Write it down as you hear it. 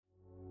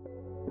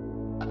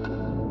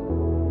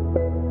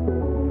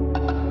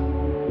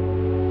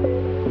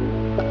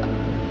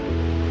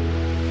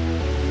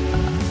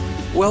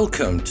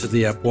Welcome to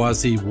the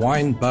Abwazi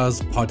Wine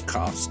Buzz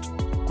podcast.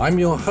 I'm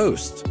your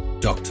host,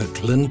 Dr.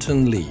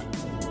 Clinton Lee.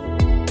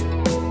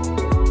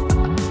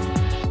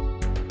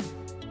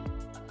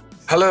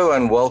 Hello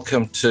and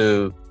welcome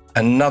to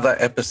another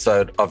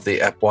episode of the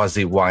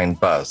Abwazi Wine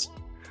Buzz.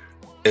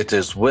 It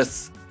is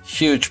with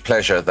huge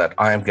pleasure that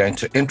I am going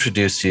to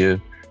introduce you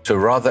to a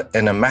rather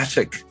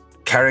enigmatic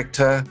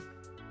character,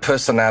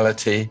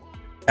 personality,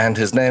 and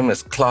his name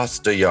is Klaas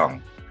De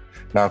Jong.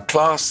 Now,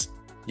 Klaas,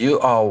 you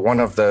are one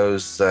of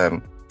those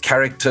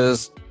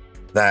characters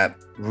that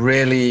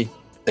really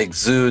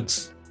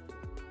exudes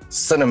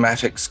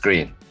cinematic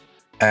screen.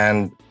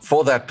 And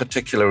for that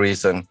particular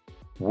reason,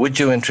 would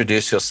you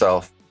introduce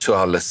yourself to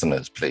our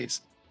listeners,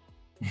 please?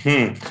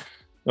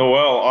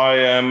 Well, I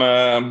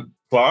am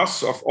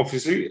Klaas,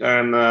 obviously,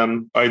 and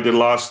I the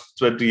last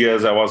 20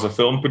 years I was a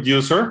film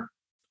producer.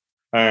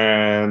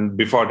 And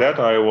before that,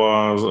 I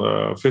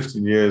was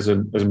 15 years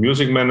as a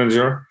music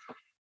manager.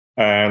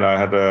 And I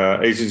had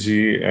an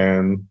agency,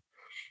 and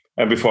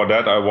before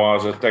that, I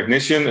was a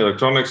technician,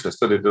 electronics. I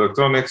studied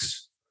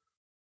electronics,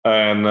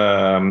 and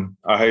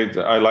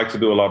I like to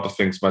do a lot of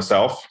things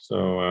myself.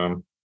 So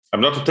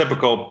I'm not a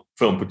typical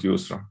film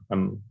producer.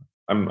 I'm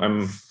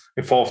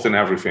involved in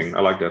everything.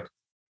 I like that.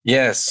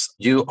 Yes,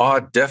 you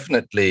are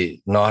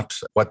definitely not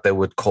what they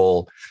would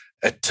call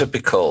a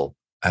typical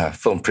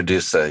film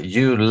producer.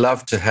 You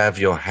love to have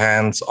your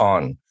hands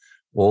on,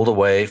 all the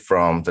way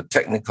from the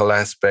technical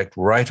aspect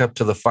right up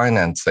to the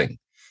financing,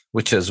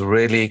 which is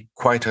really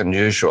quite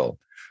unusual.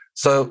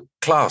 So,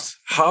 Klaas,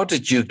 how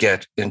did you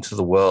get into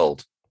the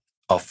world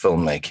of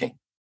filmmaking?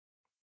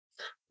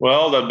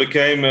 Well,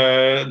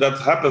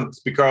 that happened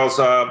because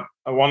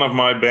one of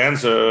my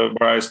bands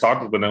where I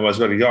started when I was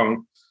very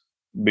young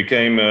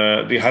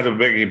they had a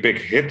very big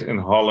hit in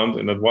Holland,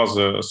 and it was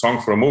a song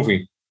for a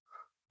movie.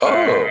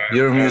 Oh,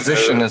 you're a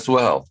musician as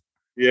well.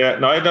 Yeah,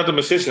 no, I'm not a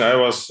musician. I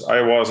was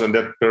in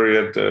that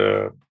period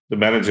the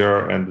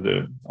manager,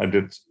 and I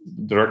did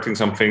directing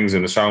some things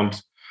in the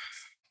sound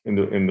in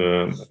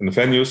the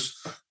venues,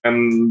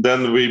 and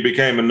then we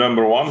became a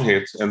number one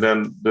hit. And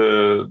then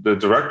the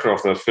director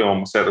of that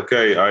film said,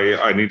 "Okay,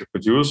 I need a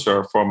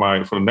producer for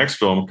the next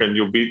film. Can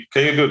you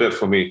do that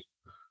for me?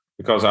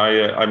 Because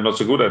I'm not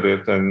so good at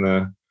it."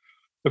 And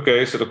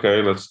I said,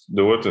 "Okay, let's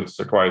do it." It's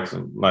a quite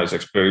nice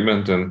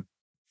experiment, and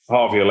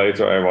half a year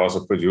later, I was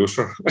a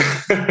producer.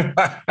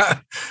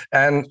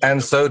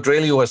 and so it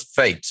really was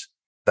fate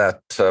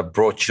that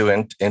brought you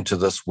into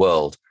this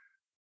world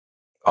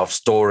of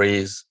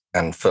stories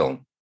and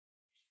film.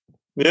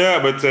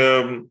 Yeah, but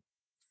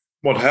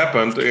what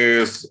happened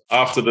is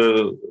after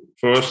the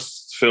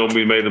first film,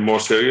 we made a more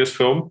serious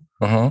film.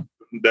 Uh-huh.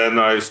 Then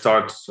I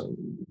start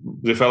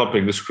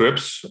developing the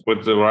scripts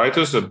with the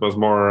writers. It was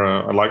more,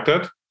 I like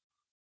that.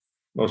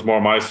 It was more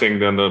my thing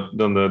than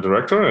the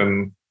director.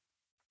 And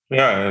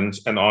yeah,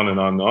 and on and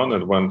on and on.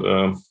 It went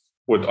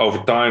with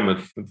over time.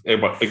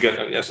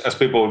 As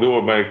people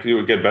do,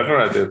 you get better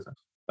at it.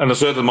 And at a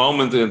certain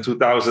moment in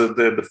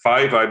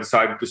 2005, I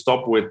decided to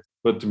stop with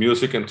the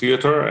music and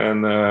theater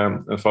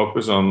and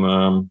focus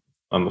on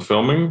the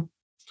filming.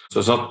 So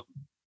it's not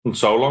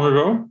so long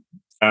ago,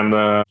 and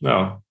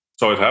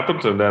so it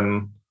happened. And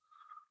then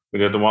we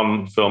did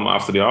one film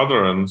after the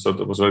other, and so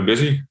it was very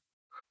busy.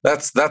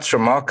 That's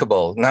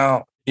remarkable.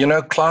 Now,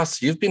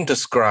 Klaas, you've been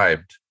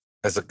described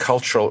as a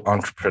cultural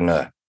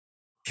entrepreneur.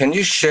 Can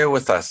you share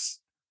with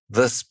us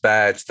this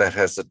badge that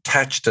has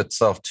attached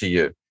itself to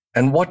you?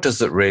 And what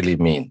does it really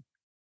mean?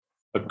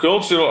 A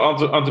cultural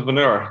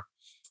entrepreneur.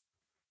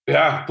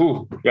 Yeah,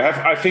 you have.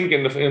 I think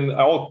in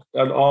all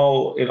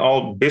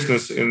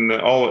business, in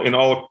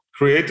all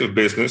creative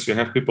business, you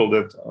have people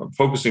that are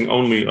focusing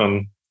only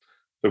on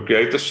the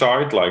creative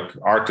side, like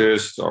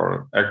artists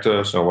or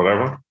actors or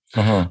whatever.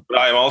 Uh-huh. But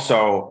I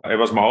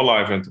was my whole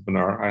life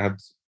entrepreneur. I had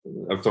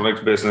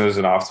electronics business,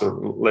 and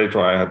later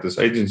I had this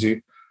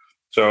agency.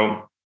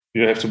 So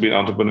you have to be an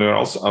entrepreneur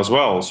as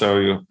well. So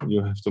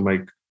you have to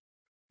make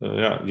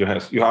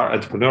you are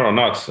entrepreneur or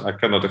not. I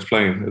cannot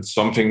explain. It's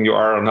something you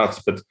are or not,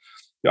 but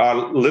you are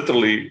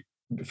literally,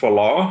 for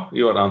law,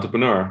 you are an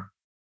entrepreneur.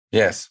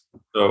 Yes.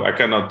 So I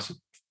cannot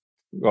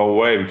go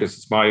away because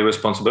it's my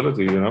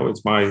responsibility.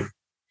 It's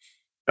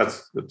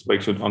that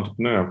makes you an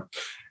entrepreneur.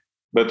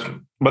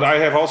 But I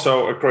have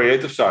also a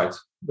creative side.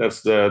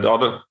 That's the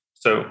other.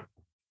 So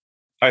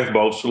I have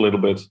both a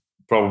little bit,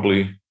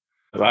 probably.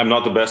 I'm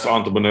not the best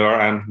entrepreneur.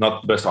 I'm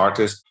not the best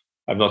artist.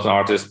 I'm not an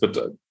artist, but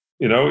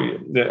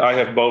I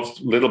have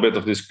both a little bit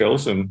of these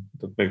skills, and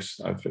that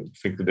makes, I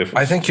think, the difference.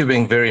 I think you're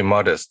being very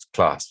modest,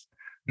 Klaas.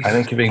 I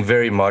think you're being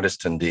very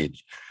modest indeed.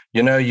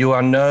 You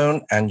are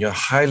known and you're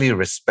highly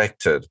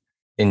respected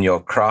in your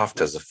craft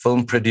as a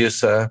film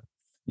producer.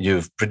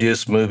 You've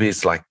produced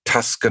movies like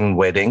Tuscan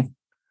Wedding,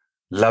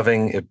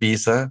 Loving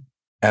Ibiza,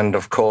 and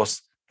of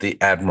course, The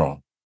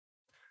Admiral.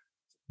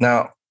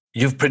 Now,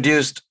 you've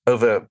produced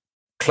over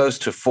close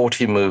to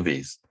 40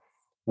 movies.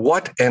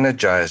 What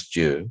energized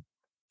you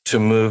to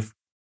move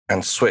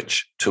and switch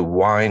to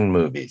wine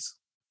movies?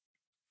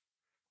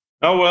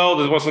 Oh, well,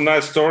 this was a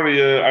nice story.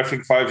 I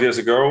think 5 years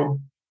ago,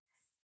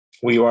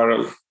 we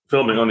were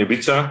filming on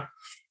Ibiza,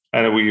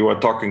 and we were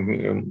talking.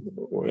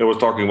 I was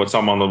talking with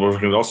someone that was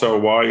working also.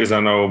 Why is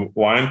there no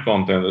wine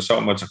content? There's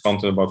so much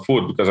content about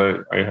food, because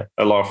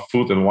I love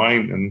food and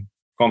wine and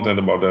content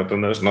about that,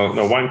 and there's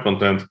no wine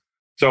content.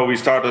 So we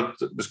started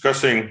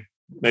discussing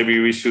maybe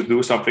we should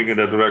do something in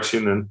that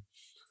direction. And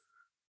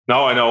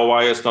now I know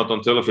why it's not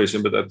on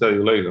television, but I'll tell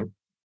you later.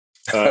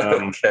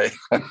 Okay.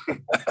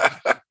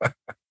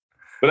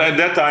 But at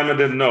that time, I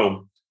didn't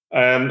know,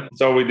 and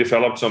so we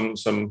developed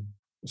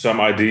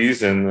some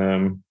ideas.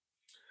 And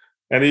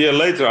a year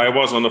later, I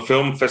was on a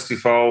film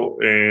festival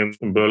in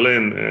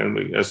Berlin,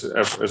 and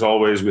as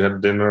always, we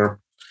had dinner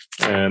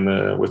and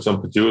with some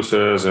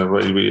producers, and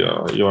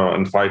you are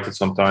invited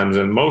sometimes.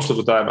 And most of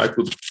the time, I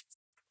could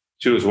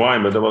choose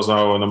wine, but there was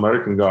now an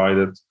American guy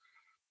that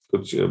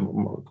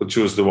could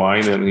choose the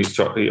wine, and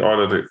he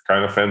ordered a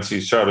kind of fancy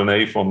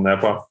Chardonnay from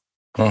Napa.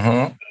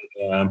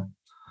 Mm-hmm.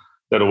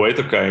 Then a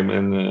waiter came,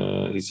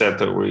 and he said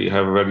that we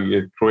have a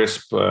very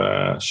crisp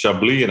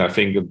Chablis, and I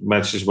think it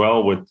matches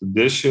well with the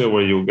dish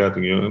where you're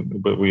getting.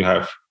 But we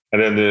have,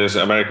 and then this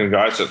American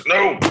guy said,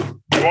 "No,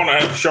 I want to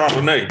have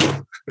Chardonnay."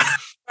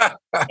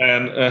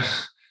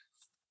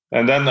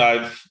 and then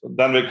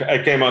I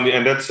came on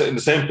and that's in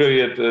the same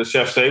period.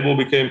 Chef's Table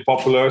became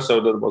popular,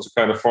 so that was a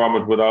kind of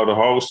format without a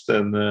host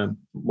and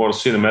more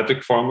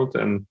cinematic format.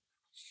 And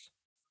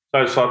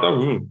I thought,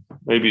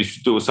 maybe you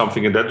should do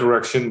something in that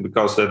direction,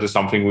 because that is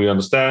something we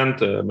understand.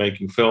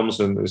 Making films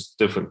and is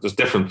different. It's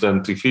different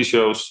than TV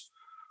shows,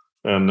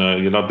 and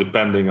you're not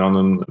depending on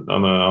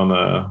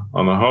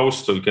a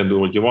host, so you can do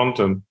what you want.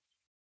 And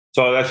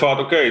so I thought,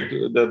 okay,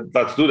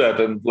 let's do that,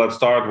 and let's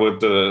start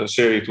with the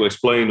series to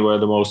explain where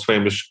the most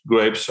famous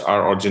grapes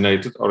are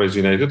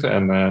originated.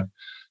 And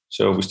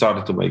so we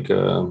started to make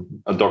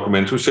a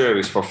documentary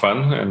series for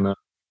fun. And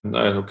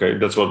okay,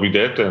 that's what we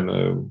did,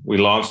 and we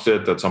launched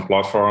it at some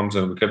platforms,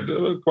 and we got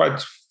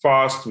quite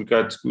fast. We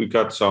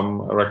got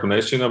some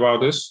recognition about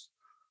this,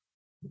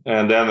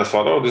 and then I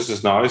thought, oh, this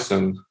is nice,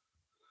 and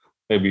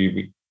maybe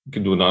we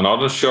can do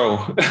another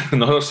show,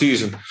 another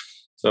season.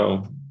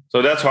 So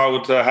that's how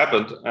it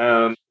happened.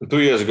 And 2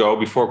 years ago,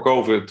 before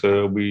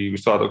COVID, we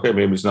thought, okay,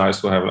 maybe it's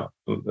nice to have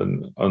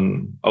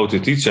an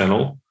OTT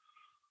channel,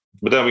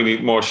 but then we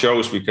need more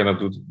shows. We cannot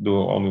do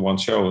only one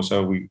show,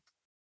 so we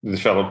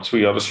developed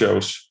 3 other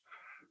shows.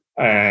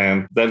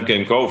 And then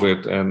came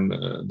COVID, and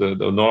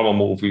the normal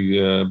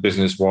movie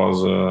business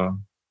was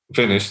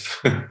finished,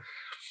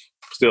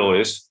 still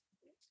is.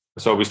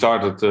 So we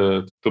started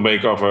to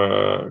make of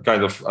a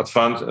kind of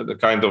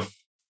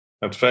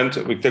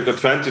we took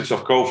advantage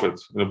of COVID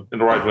in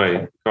the right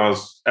way,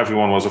 because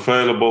everyone was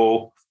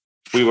available,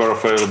 we were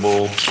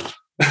available.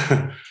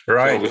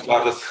 Right.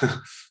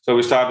 So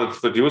we started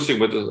producing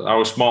with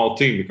our small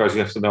team, because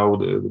you have to know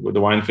with the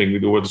wine thing we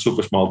do with a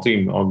super small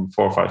team on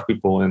 4 or 5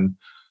 people, and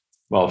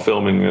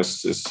filming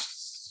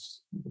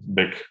is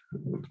big,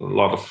 a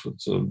lot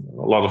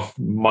of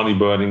money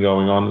burning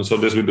going on. And so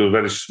this we do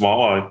very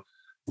small. I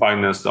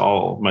financed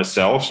all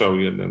myself, so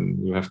then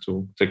you have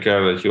to take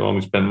care that you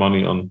only spend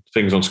money on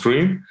things on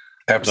screen.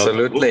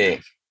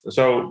 Absolutely.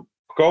 So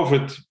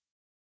COVID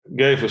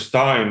gave us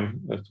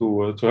time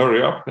to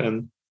hurry up,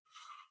 and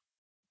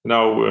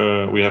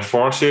now we have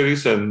 4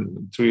 series,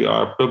 and 3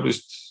 are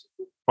published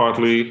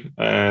partly,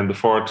 and the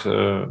 4th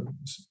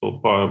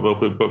will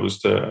be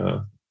published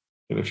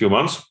in a few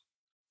months.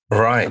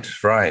 Right.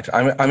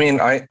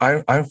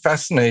 I'm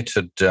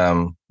fascinated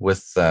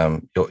with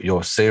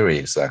your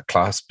series,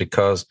 Klaas,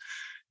 because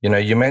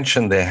you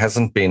mentioned there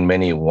hasn't been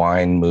many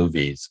wine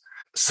movies,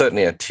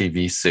 certainly a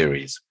TV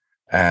series,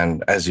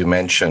 and as you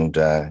mentioned,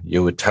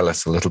 you would tell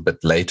us a little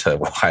bit later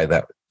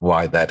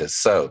why that is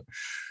so.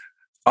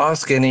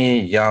 Ask any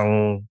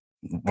young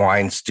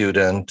wine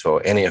student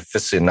or any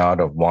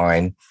aficionado of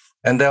wine,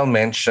 and they'll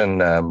mention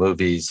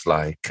movies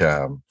like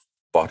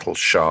Bottle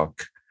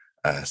Shock,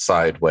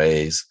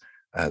 Sideways.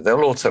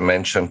 They'll also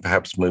mention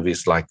perhaps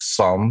movies like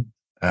Somme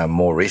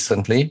more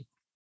recently,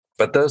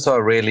 but those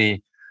are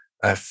really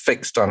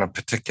fixed on a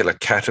particular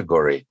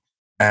category.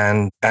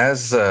 And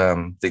as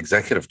the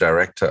executive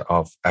director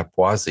of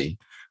Apwazi,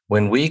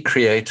 when we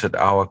created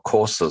our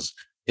courses,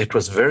 it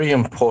was very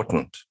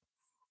important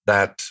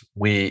that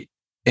we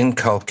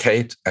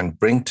inculcate and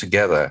bring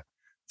together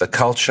the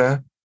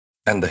culture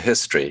and the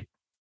history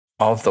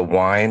of the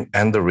wine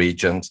and the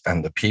regions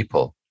and the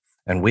people.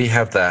 And we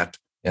have that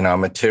in our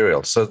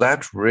material. So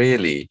that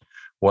really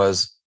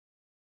was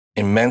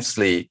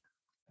immensely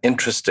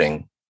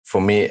interesting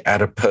for me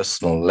at a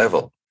personal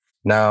level.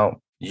 Now,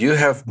 you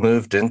have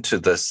moved into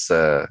this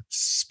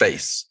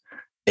space.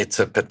 It's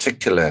a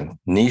particular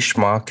niche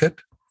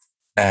market.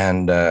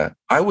 And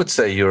I would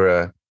say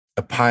you're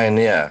a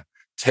pioneer,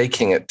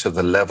 taking it to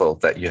the level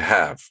that you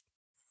have.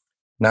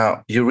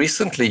 Now, you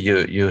recently,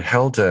 you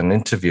held an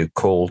interview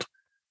called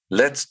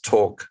Let's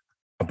Talk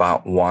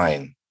About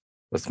Wine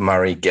with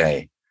Murray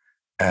Gay.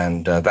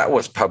 And that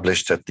was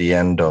published at the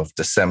end of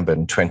December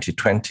in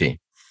 2020.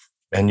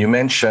 And you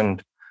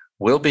mentioned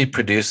we'll be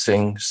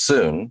producing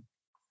soon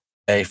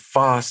a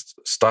fast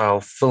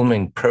style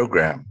filming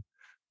program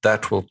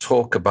that will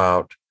talk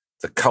about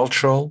the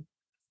cultural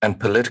and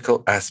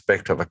political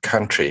aspect of a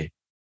country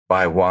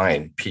by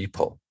wine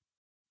people.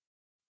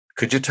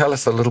 Could you tell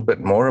us a little bit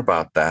more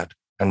about that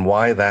and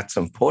why that's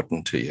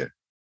important to you?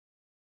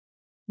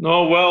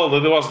 No, well,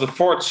 there was the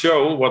fourth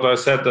show. What I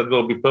said that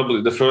will be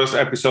published. The first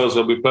episodes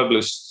will be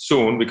published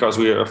soon because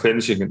we are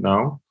finishing it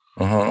now.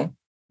 Uh-huh.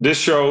 This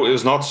show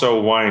is not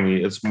so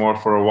whiny. It's more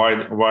for a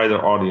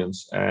wider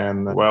audience.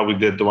 And well, we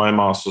did the Wine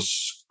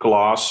Masters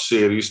class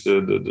series,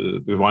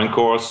 the wine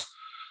course.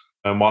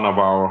 And one of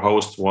our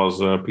hosts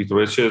was Peter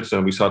Richards,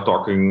 and we started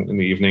talking in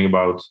the evening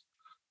about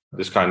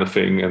this kind of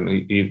thing. And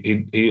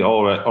he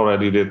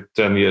already did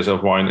 10 years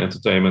of wine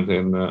entertainment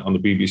on the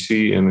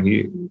BBC, and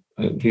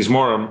he's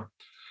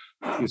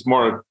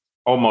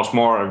almost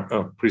more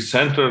a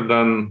presenter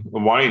than a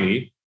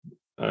whiny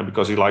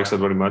because he likes that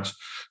very much.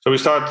 So we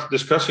start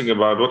discussing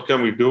about what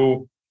can we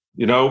do.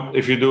 You know,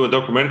 if you do a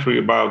documentary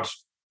about,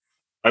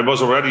 I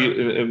was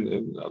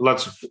already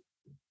let's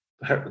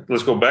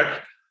go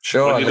back.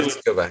 Sure, let's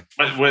go back.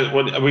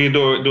 When you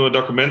do a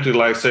documentary,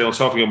 like say on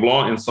Sauvignon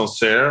Blanc in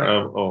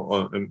Sancerre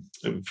or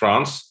in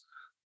France,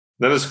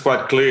 then it's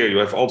quite clear. You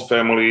have old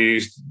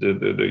families.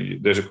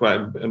 There's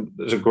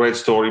a great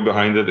story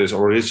behind it. It's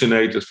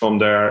originated from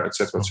there,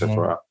 etc.,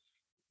 etc.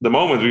 The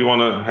moment we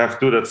want to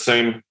do that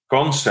same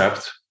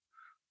concept,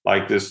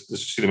 like this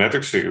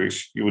cinematic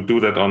series, you would do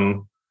that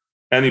on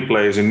any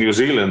place in New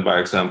Zealand, by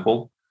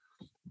example.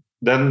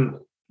 Then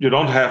you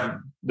don't have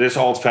these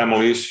old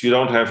families, you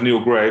don't have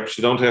new grapes,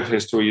 you don't have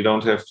history, you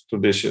don't have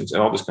traditions,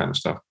 and all this kind of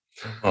stuff.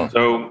 Uh-huh.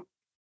 So,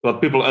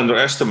 what people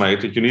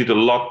underestimate that you need a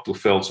lot to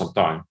fill some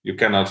time. You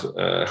cannot.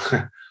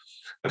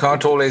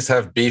 Can't always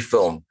have B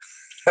film.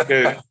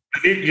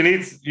 You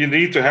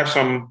need to have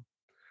some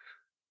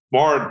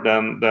more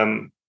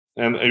than.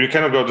 And you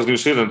cannot go to New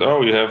Zealand.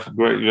 Oh, you have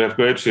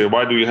grapes here.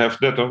 Why do you have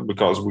that? Oh,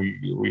 because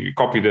we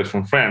copied it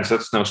from France.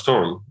 That's no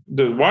story.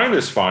 The wine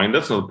is fine.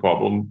 That's not a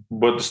problem.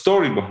 But the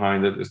story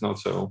behind it is not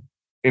so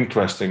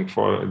interesting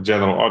for a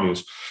general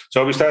audience.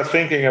 So we start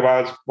thinking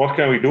about what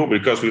can we do,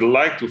 because we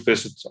like to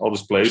visit all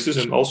these places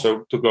and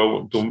also to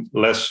go to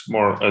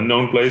more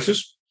unknown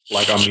places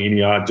like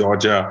Armenia,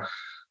 Georgia,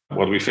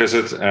 what we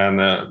visit, and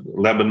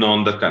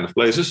Lebanon, that kind of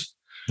places.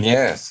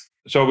 Yes.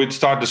 So we'd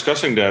start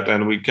discussing that,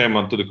 and we came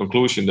up to the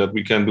conclusion that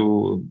we can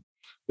do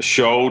a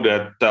show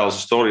that tells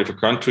the story of a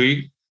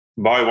country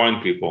by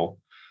wine people.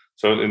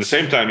 So in the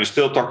same time, you're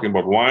still talking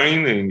about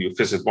wine, and you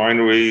visit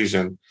wineries.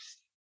 And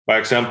by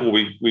example,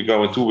 we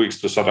go in 2 weeks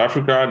to South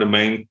Africa.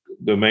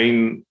 The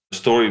main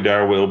story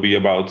there will be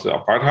about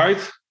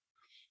apartheid,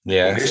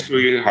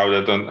 history, how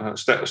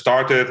that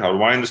started, how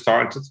wine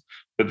started.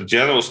 But the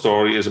general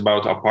story is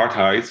about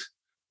apartheid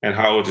and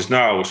how it is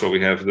now. So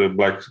we have the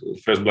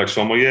first black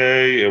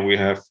sommelier, and we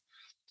have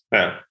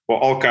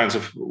all kinds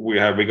of.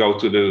 We go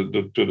to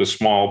the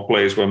small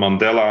place where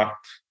Mandela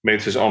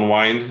made his own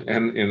wine,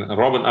 and in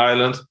Robben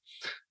Island.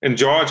 In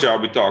Georgia,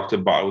 we talked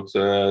about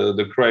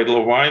the cradle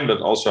of wine,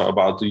 but also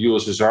about the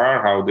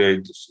USSR, how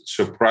they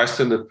suppressed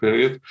in that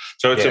period.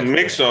 So it's a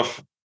mix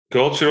of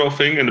cultural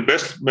thing, and the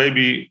best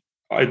maybe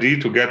idea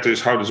to get this,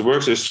 how this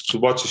works, is to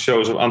watch the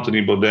shows of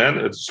Anthony Bourdain.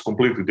 It's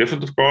completely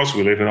different, of course.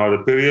 We live in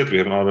another period. We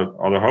have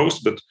another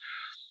host, but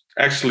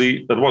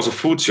actually that was a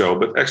food show.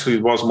 But actually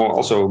it was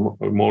also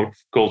a more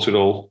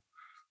cultural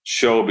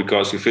show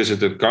because he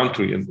visited the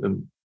country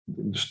and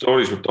the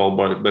stories were told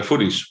by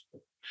foodies.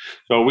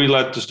 So we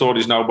let the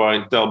stories now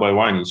tell by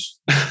wineries.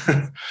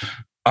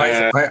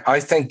 I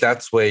think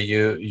that's where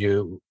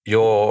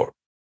your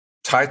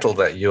title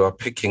that you are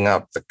picking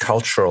up, the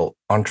cultural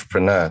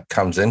entrepreneur,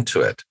 comes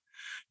into it.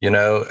 You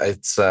know,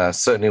 it's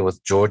certainly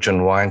with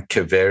Georgian wine,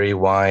 Kaveri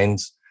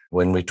wines.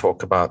 When we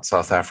talk about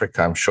South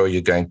Africa, I'm sure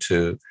you're going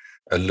to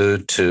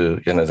allude to,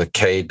 the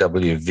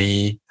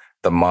KWV,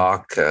 the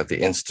mark, the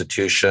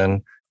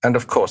institution, and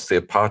of course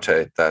the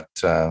apartheid that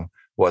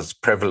was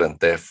prevalent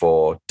there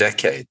for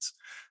decades.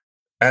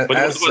 But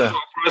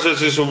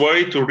process is a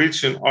way to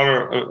reach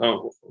a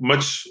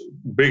much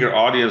bigger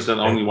audience than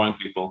only wine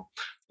people.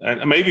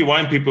 And maybe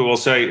wine people will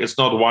say it's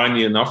not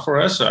winey enough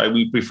for us.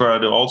 We prefer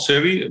the old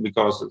series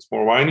because it's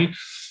more winey.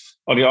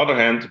 On the other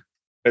hand,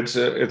 we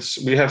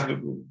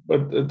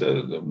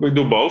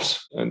do both,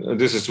 and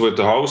this is with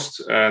the host,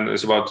 and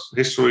it's about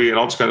history and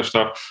all this kind of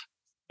stuff.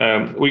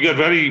 We get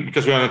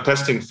because we're in a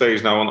testing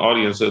phase now on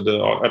audience.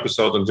 The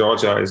episode in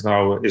Georgia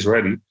is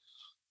ready.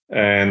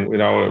 And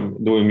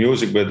doing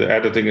music, but the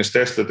editing is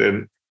tested,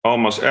 and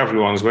almost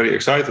everyone is very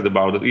excited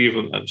about it.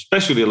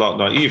 Especially a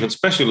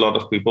lot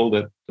of people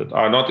that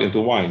are not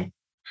into wine.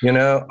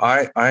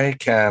 I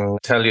can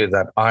tell you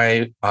that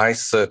I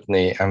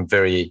certainly am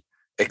very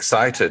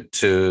excited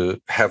to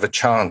have a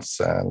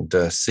chance and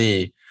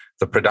see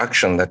the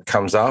production that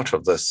comes out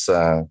of this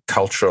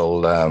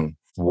cultural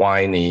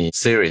winey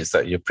series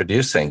that you're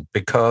producing,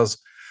 because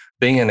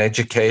being an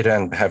educator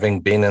and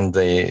having been in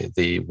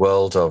the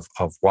world of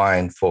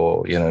wine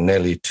for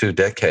nearly 2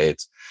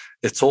 decades,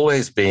 it's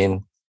always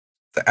been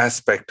the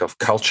aspect of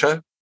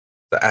culture,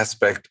 the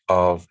aspect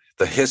of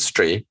the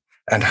history,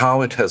 and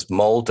how it has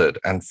molded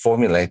and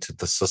formulated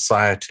the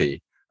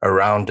society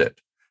around it.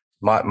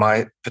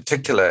 My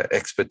particular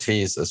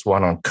expertise is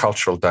one on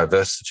cultural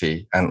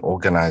diversity and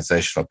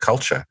organizational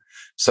culture.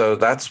 So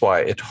that's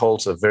why it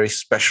holds a very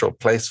special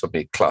place for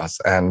me, Klaas.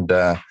 And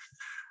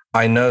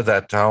I know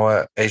that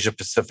our Asia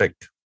Pacific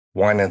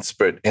Wine and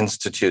Spirit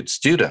Institute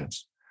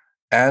students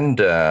and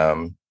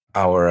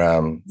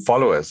our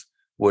followers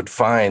would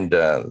find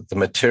the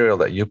material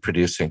that you're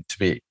producing to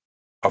be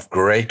of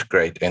great,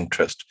 great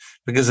interest,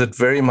 because it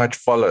very much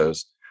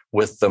follows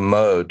with the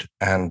mode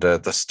and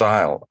the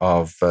style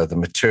of the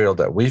material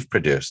that we've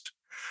produced.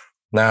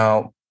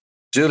 Now,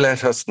 do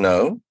let us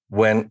know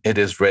when it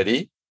is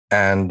ready,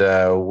 and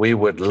we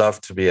would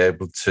love to be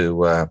able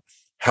to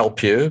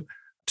help you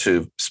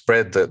to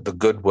spread the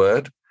good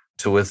word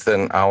to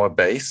within our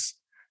base.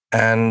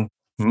 And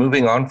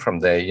moving on from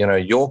there,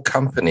 your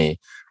company,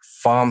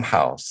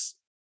 Farmhouse,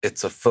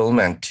 it's a film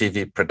and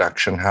TV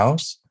production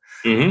house.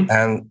 Mm-hmm.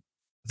 And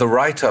the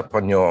write-up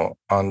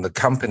on the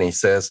company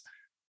says,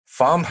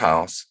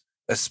 Farmhouse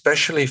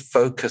especially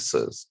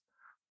focuses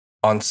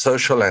on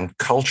social and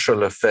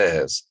cultural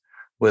affairs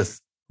with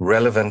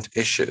relevant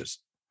issues.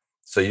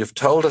 So you've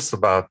told us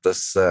about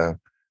this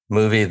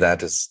movie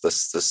that is the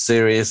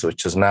series,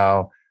 which is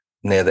now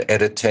near the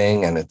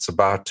editing and it's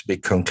about to be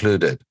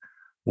concluded.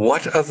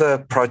 What other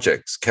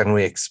projects can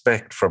we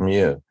expect from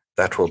you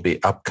that will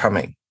be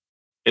upcoming?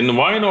 In the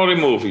wine or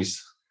in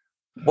movies?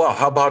 Well,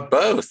 how about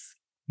both?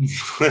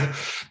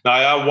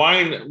 Now,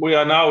 wine, we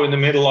are now in the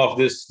middle of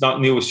this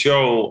new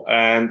show,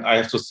 and I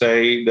have to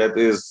say that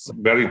is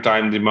very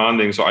time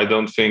demanding. So I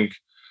don't think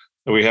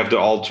we have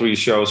all three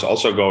shows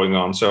also going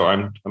on. So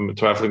I'm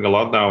traveling a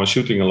lot now and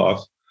shooting a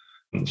lot.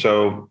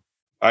 So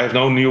I have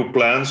no new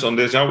plans on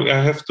this. I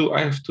have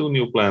two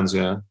new plans.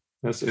 Yeah,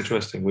 that's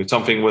interesting. With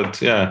something with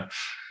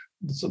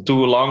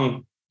two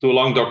long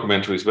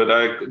documentaries, but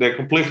they're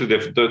completely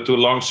different. They're two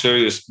long,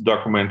 serious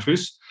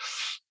documentaries.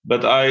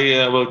 But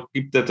I will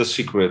keep that a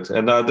secret,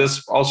 and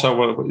that's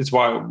also it's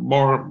why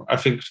I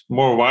think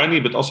more whiny,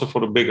 but also for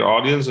the bigger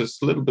audience,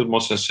 it's a little bit more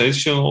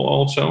sensational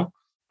also.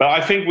 But I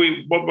think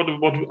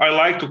what I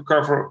like to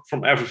cover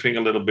from everything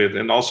a little bit,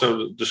 and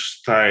also the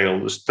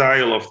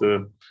style of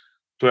the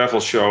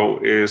travel show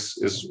is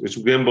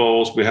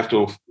gimbals. We have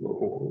to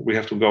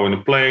go in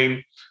a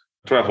plane,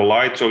 travel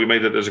light. So we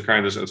made it as a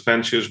kind of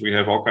adventures. We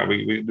have all kind.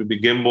 We do the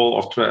gimbal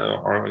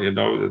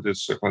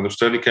it's a kind of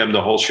Steadicam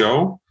the whole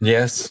show.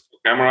 Yes.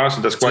 Cameras,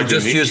 and that's quite so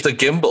just unique. Use the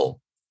gimbal.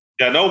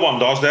 Yeah, no one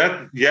does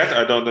that yet.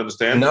 I don't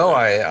understand. No,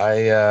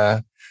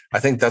 I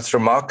think that's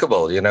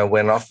remarkable.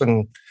 When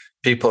often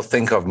people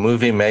think of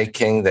movie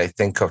making, they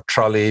think of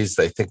trolleys,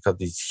 they think of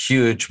these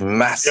huge,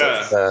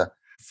 massive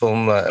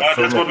film.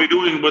 That's what we're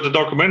doing with the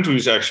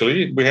documentaries.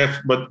 Actually, we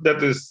have, but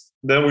that is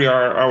then we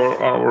are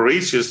our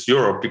reach is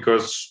Europe,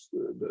 because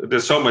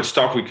there's so much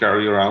stuff we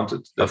carry around.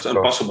 That's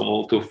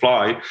impossible to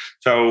fly.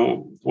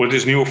 So with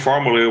this new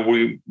formula,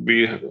 we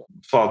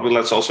thought, well,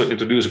 let's also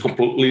introduce a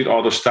complete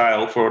other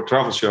style for a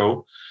travel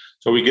show.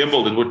 So we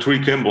gimbaled it with 3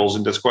 gimbals,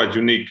 and that's quite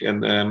unique.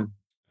 And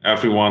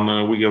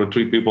everyone, we give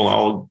 3 people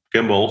all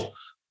gimbal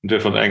in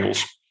different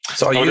angles.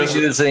 So are you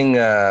using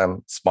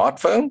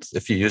smartphones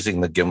if you're using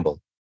the gimbal?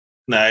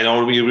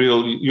 No, we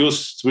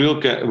use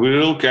real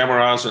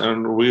cameras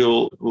and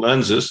real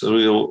lenses,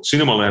 real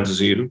cinema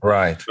lenses even.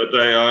 Right. But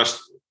they are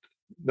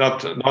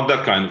not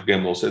that kind of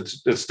gimbals.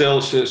 It's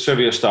still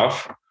serious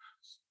stuff.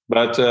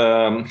 But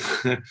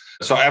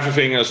so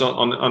everything is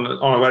on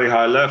a very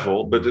high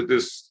level, but it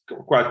is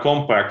quite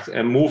compact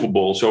and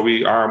movable. So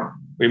we're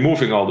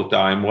moving all the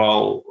time.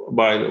 While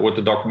with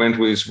the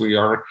documentaries, we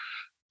are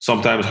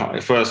sometimes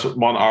first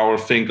 1 hour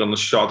think on the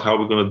shot how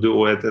we're going to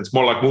do it. It's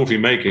more like movie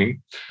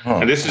making,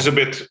 and this is a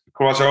bit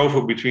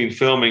crossover between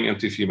filming and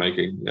TV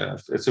making. Yeah,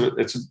 it's a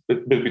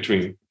bit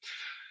between.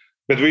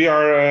 But we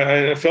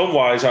are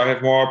film-wise. I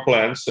have more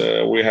plans.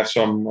 We have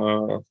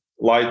some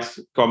light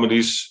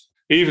comedies,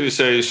 even to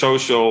say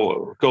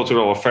social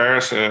cultural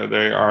affairs.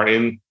 They are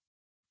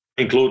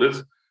included.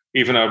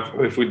 Even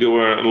if we do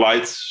a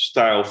light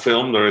style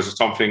film, there is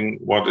something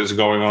what is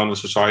going on in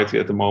society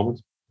at the moment.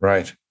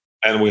 Right.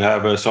 And we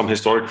have some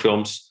historic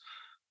films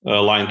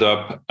lined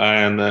up,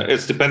 and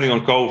it's depending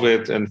on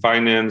COVID and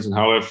finance and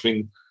how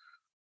everything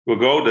will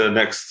go the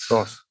next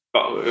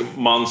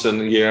months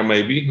and year.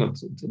 Maybe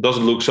it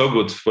doesn't look so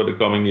good for the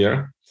coming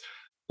year.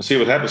 We'll see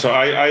what happens. So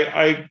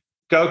I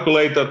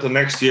calculate that the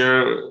next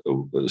year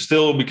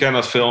still we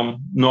cannot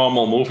film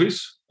normal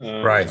movies.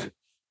 Right.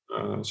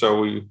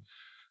 So we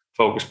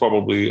focus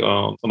probably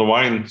on the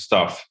wine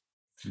stuff.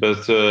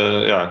 But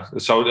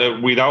so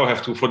we now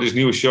have to, for this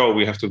new show,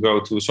 we have to go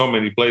to so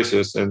many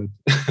places and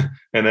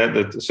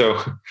edit.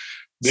 So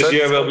this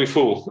year will be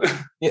full.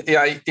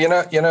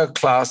 Yeah,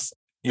 Klaas,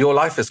 your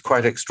life is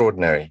quite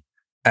extraordinary.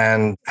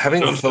 And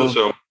having filmed,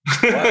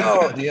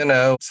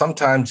 well,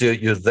 sometimes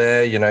you're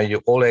there,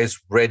 you're always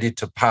ready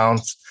to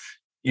pounce.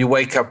 You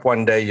wake up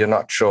one day, you're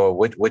not sure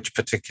which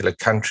particular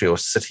country or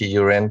city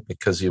you're in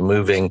because you're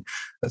moving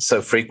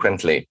so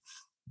frequently.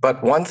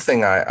 But one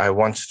thing I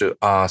wanted to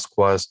ask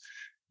was,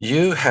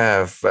 you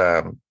have,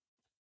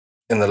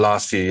 in the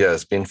last few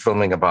years, been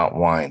filming about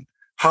wine.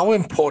 How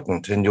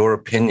important, in your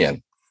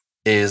opinion,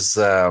 is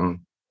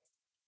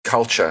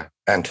culture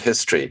and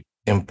history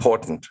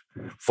important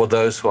for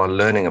those who are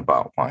learning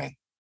about wine?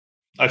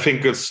 I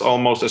think it's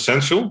almost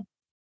essential.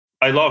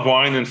 I love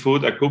wine and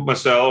food. I cook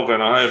myself,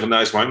 and I have a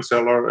nice wine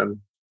cellar.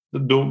 And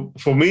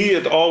for me,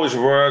 it always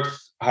worked.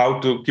 How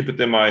to keep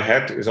it in my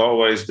head is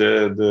always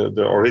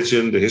the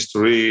origin, the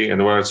history,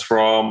 and where it's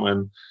from,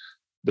 and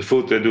the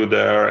food they do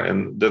there.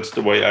 And that's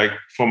the way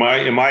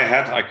in my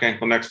head, I can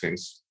connect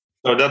things.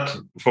 So that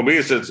for me,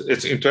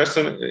 it's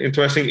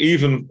interesting.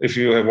 Even if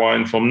you have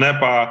wine from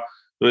Napa,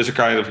 there is a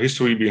kind of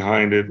history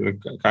behind it,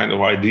 a kind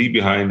of idea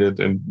behind it.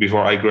 And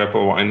before I grab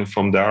a wine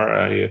from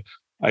there,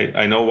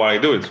 I know why I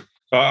do it.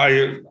 So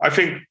I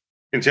think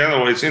in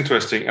general it's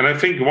interesting, and I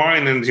think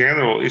wine in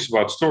general is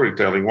about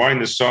storytelling.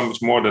 Wine is so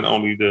much more than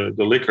only the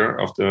liquor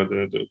of the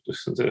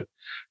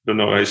I don't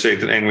know how I say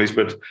it in English,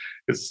 but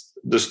it's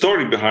the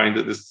story behind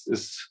it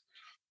is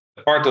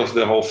part of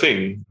the whole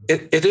thing.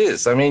 It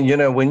is. I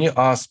mean, when you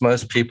ask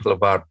most people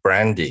about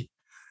brandy,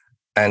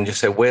 and you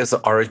say, "Where's the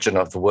origin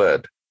of the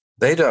word?"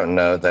 They don't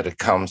know that it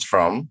comes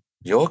from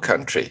your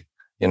country.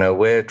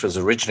 Where it was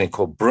originally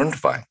called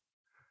Bruntwein.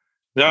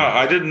 Yeah,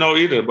 I didn't know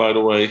either, by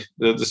the way.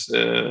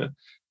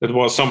 It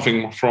was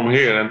something from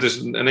here, and this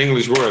is an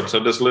English word, so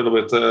that's a little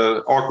bit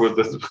awkward.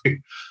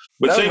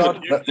 But no,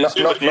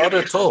 not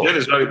at all. Yeah,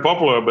 it's very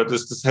popular, but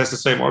this has the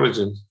same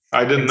origin.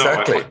 I didn't know.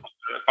 I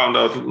found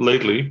out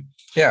lately.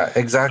 Yeah,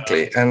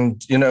 exactly.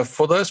 And,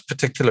 for those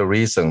particular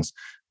reasons,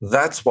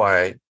 that's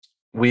why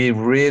we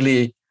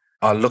really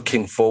are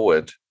looking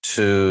forward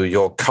to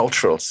your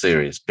cultural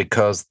series,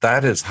 because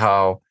that is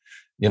how,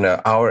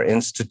 our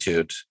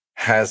institute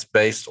has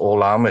based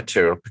all our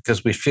material,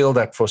 because we feel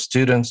that for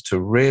students to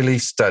really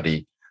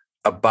study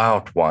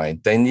about wine,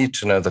 they need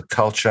to know the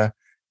culture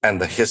and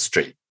the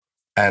history.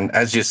 And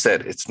as you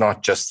said, it's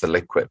not just the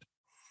liquid,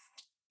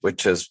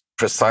 which is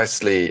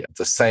precisely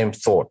the same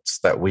thoughts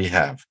that we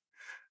have.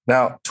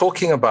 Now,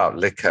 talking about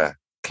liquor,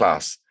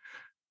 Klaas,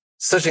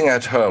 sitting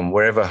at home,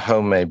 wherever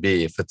home may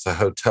be, if it's a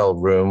hotel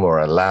room or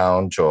a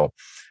lounge, or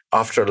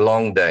after a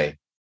long day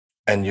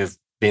and you've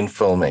been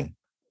filming,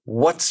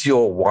 what's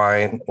your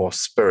wine or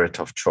spirit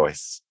of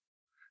choice?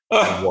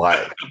 And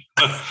why?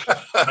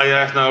 I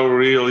have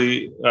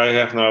really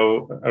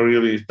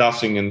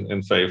nothing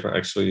in favor,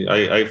 actually.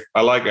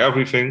 I like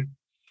everything.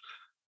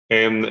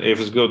 And if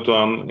it's good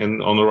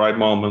done on the right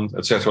moment,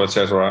 etc.,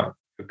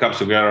 it comes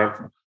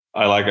together.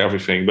 I like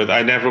everything. But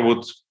I never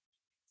would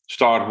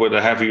start with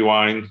a heavy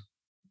wine.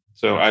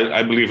 So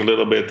I believe a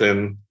little bit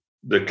in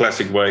the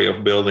classic way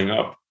of building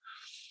up.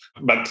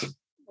 But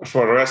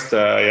for the rest,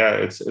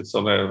 it's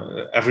on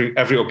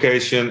every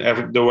occasion,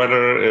 the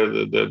weather,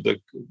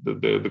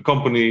 the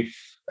company.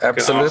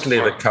 Absolutely,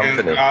 the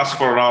company can ask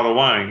for another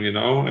wine,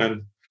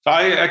 and so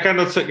I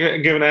cannot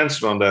give an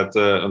answer on that,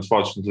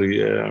 unfortunately.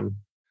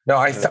 No,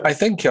 I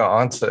think your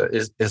answer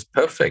is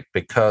perfect,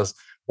 because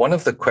one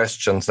of the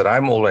questions that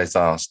I'm always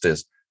asked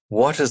is,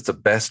 what is the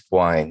best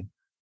wine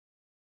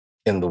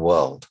in the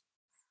world?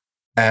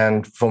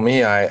 And for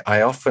me,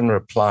 I often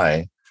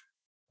reply,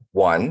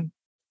 one,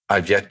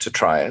 I've yet to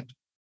try it.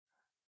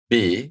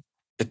 B,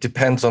 it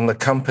depends on the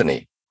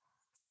company.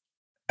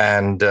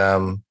 And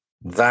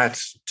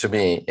that, to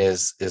me,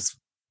 is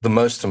the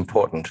most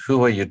important.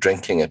 Who are you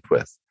drinking it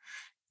with?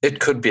 It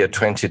could be a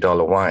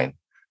 $20 wine,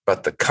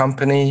 but the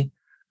company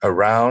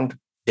around,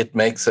 it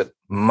makes it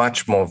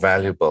much more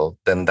valuable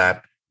than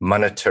that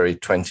monetary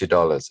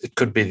 $20. It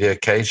could be the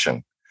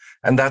occasion.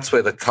 And that's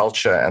where the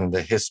culture and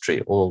the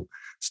history all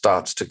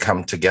starts to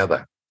come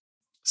together.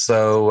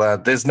 So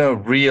there's no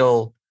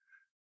real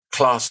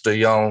Klaas De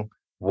Jong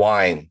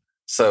wine.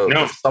 So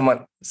no.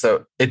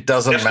 It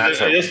doesn't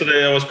matter.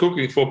 Yesterday I was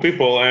cooking for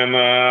people, and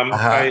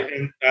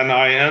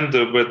I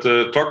ended with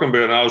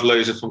Trockenbeer and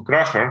Auslese from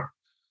Kracher.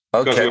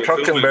 Okay,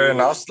 Trockenbeer and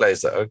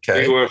Auslese.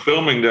 Okay, we were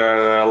filming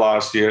there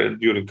last year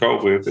during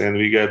COVID, and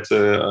we get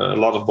a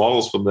lot of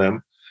bottles from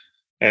them.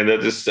 And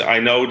that is, I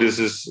know this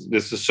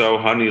is so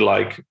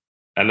honey-like.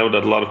 I know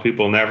that a lot of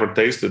people never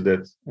tasted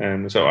it,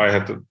 and so I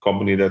had a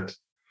company that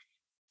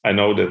I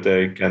know that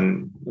they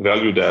can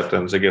value that,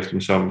 and they give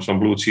them some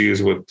blue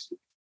cheese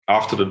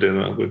after the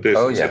dinner with this.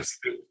 Oh yes.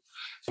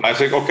 And I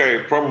think,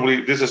 okay,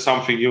 probably this is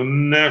something you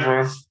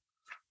never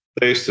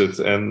tasted,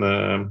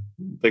 and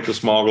take a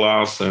small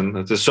glass, and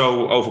it is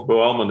so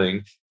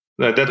overwhelming.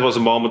 That was a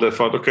moment I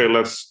thought, okay,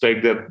 let's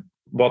take that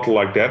bottle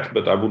like that,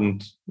 but I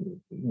wouldn't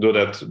do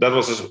that. That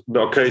was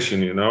the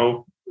occasion,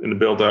 in the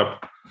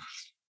build-up.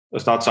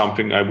 It's not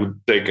something I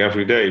would take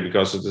every day,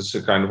 because it is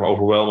a kind of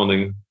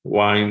overwhelming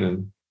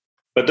wine,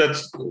 but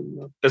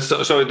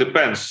so it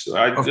depends.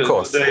 Of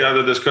course. They had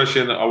a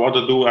discussion what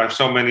to do. I have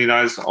so many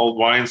nice old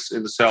wines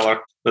in the cellar,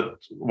 but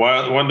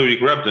when do you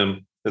grab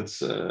them?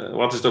 It's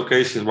what is the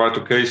occasion, right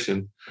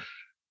occasion?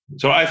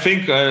 So I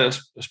think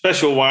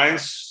special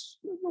wines,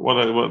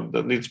 what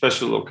that need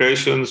special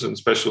occasions and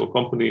special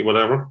company,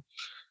 whatever.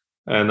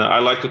 And I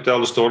like to tell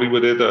the story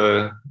with it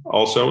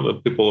also,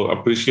 that people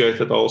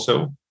appreciate it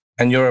also.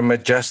 And you're a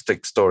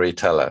majestic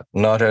storyteller,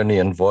 not only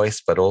in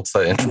voice, but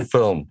also in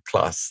film,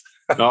 Klaas.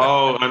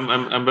 No,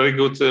 I'm very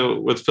good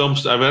with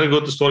films. I'm very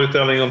good at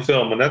storytelling on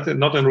film, and that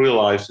not in real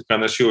life. I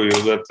can assure you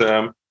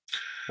that.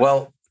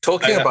 Well,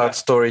 talking about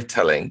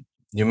storytelling,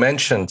 you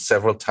mentioned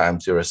several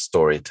times you're a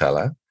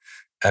storyteller,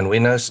 and we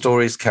know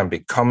stories can be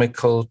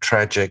comical,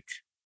 tragic,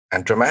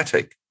 and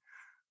dramatic.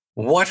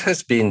 What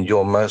has been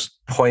your most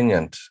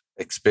poignant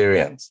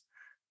experience,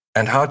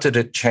 and how did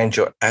it change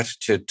your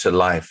attitude to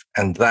life,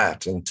 and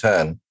that, in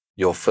turn,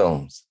 your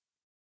films?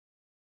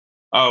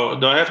 Oh,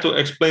 do I have to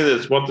explain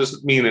this? What does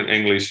it mean in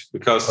English?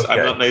 Because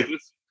I'm not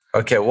native.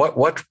 Okay,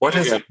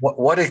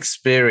 what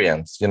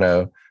experience,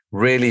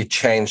 really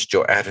changed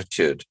your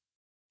attitude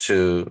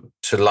to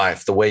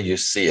life, the way you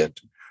see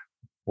it?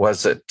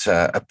 Was it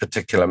a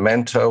particular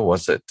mentor?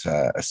 Was it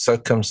a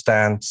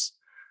circumstance?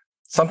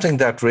 Something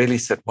that really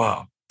said,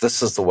 wow,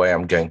 this is the way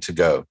I'm going to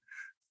go.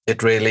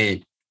 It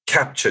really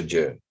captured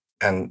you.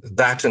 And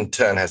that in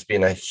turn has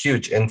been a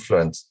huge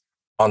influence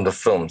on the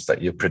films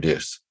that you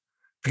produce.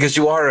 Because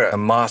you are a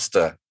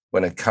master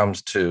when it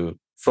comes to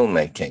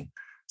filmmaking.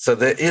 So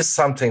there is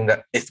something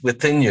that is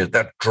within you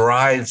that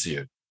drives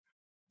you.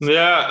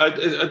 Yeah,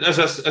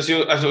 as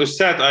you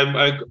said,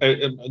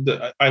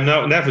 I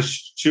now never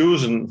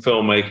chosen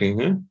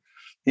filmmaking. Huh?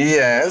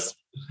 Yes,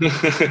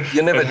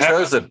 you never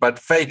chose it, but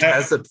fate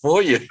has it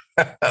for you.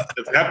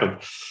 It happened.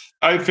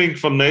 I think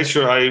from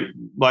nature, I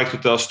like to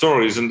tell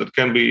stories, and that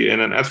can be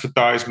in an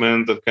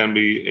advertisement, that can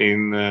be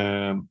in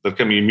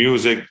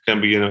music,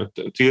 can be in a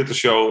theater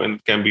show, and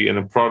can be in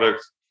a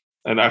product.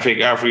 And I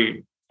think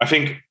every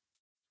time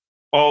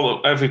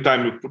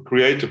you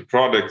create a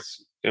product,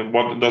 and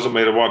what doesn't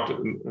matter what,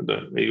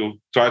 you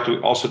try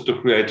to also to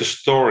create a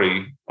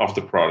story of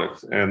the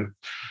product, and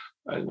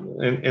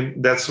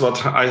that's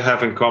what I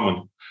have in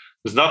common.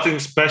 There's nothing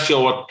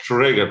special what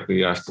triggered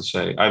me, I have to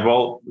say. I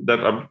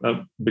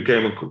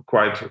became a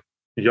quite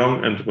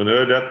young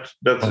entrepreneur.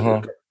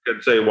 I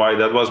can say why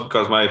that was,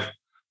 because my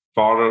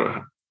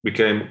father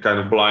became kind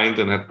of blind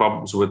and had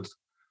problems with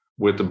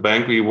the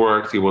bank he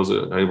worked. He was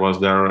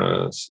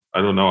there.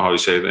 I don't know how you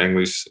say it in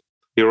English.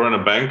 He ran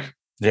a bank.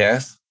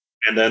 Yes.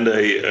 And then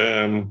they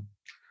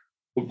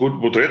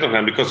would rid of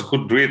him because he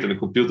couldn't read, and the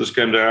computers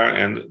came there.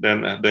 And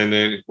then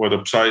they were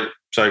the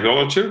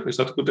psychologist. Is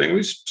that good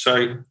English?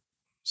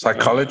 Psychology?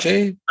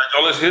 Psychologist.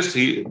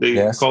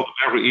 They called him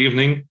every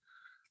evening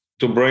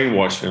to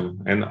brainwash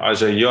him. And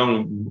as a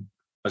young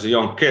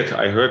kid,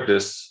 I heard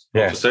this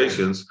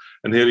conversations,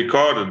 and he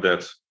recorded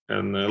that.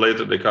 And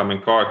later they come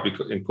in court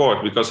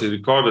because he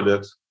recorded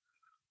it.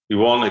 He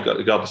won.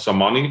 He got some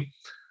money.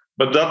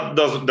 But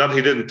that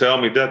he didn't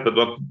tell me that. But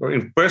what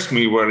impressed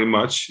me very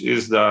much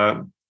is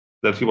that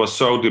he was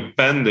so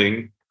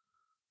depending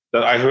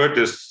that I heard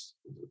this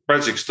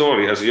tragic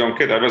story as a young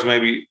kid. I was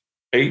maybe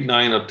 8,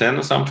 9, or 10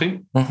 or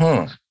something.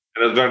 Mm-hmm.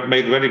 And that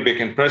made very big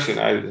impression.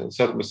 I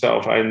said to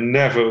myself, I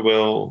never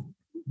will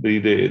be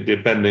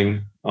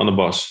depending on a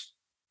boss.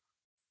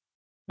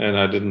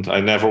 And I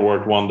never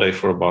worked one day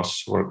for a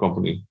boss or a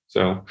company.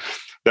 So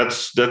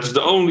that's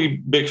the only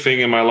big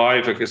thing in my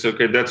life. I guess,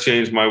 that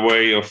changed my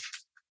way of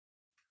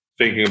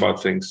thinking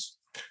about things.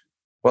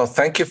 Well,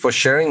 thank you for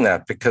sharing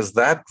that, because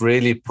that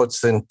really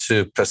puts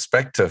into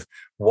perspective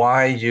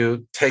why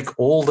you take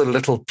all the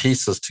little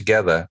pieces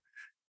together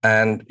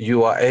and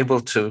you are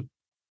able to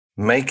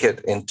make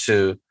it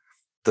into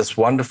this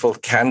wonderful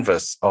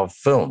canvas of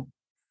film.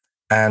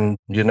 And,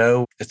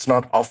 it's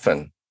not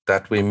often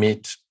that we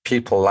meet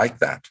people like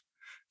that.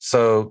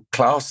 So,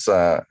 Klaas,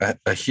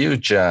 a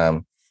huge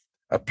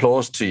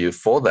applause to you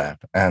for that.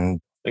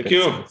 And thank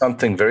you.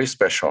 Something very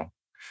special.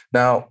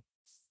 Now,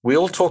 we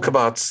all talk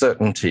about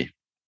certainty.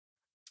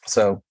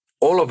 So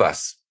all of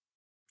us,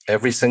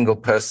 every single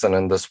person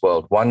in this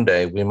world, one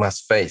day we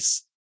must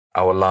face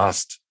our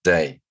last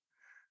day.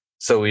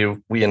 So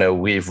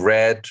we've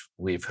read,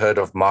 we've heard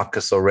of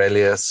Marcus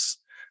Aurelius,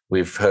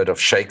 we've heard of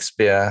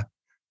Shakespeare,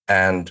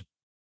 and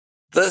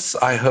this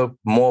I hope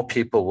more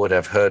people would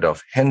have heard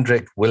of,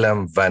 Hendrik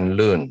Willem van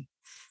Loon.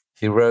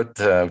 He wrote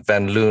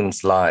Van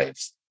Loon's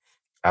Lives.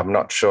 I'm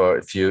not sure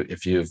if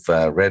you've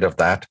read of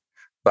that.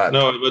 But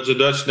no, it's a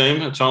Dutch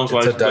name. It sounds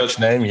like a Dutch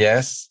name.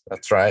 Yes,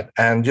 that's right.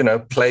 And,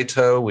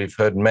 Plato, we've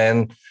heard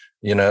men,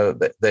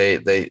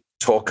 they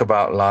talk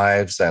about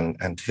lives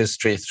and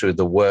history through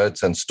the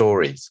words and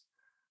stories.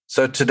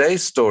 So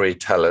today's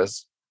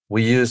storytellers,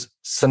 we use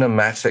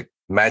cinematic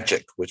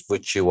magic,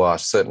 which you are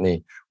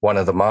certainly one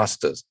of the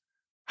masters.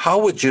 How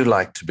would you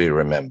like to be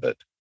remembered?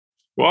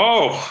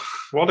 Wow,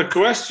 what a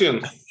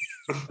question.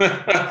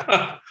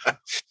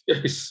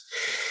 Yes.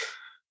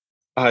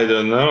 I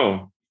don't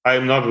know.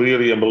 I'm not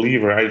really a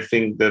believer. I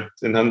think that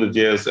in 100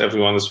 years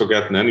everyone is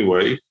forgotten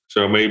anyway.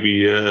 So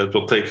maybe it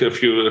will take a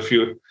few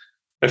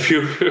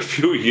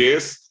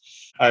years.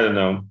 I don't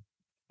know.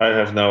 I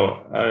have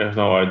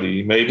no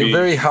idea. Maybe you're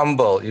very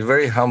humble,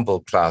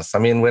 Klaas. I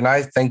mean, when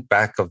I think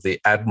back of the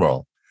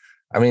Admiral,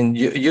 I mean,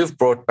 you've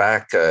brought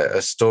back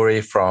a story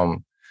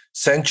from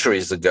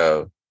centuries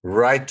ago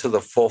right to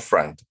the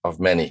forefront of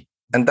many.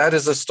 And that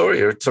is a story.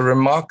 It's a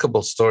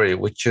remarkable story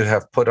which you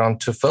have put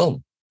onto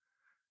film.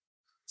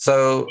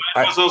 So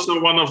it was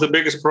also one of the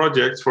biggest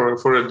projects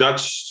for a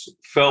Dutch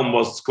film.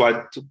 Was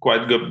quite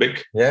good,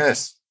 big.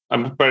 Yes,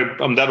 I'm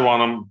that one.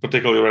 I'm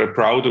particularly very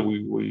proud.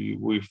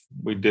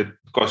 We did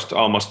cost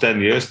almost 10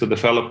 years the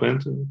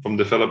development, from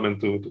development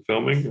to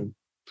filming.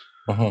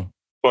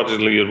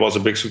 Fortunately, it was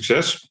a big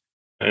success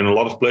in a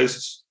lot of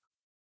places.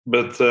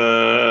 But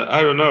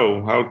I don't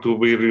know how to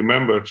be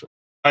remembered.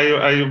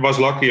 I was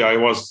lucky.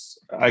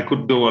 I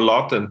could do a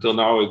lot until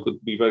now. I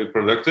could be very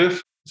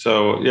productive.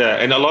 So yeah,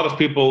 and a lot of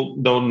people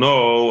don't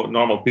know.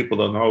 Normal people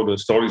don't know the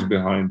stories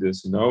behind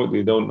this.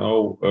 They don't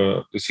know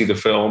to see the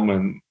film,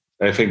 and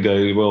I think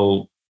they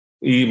will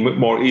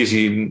more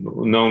easy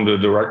know the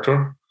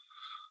director.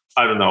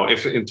 I don't know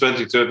if in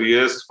 20, 30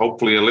 years,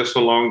 hopefully I live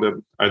so long that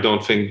I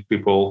don't think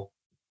people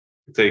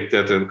take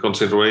that in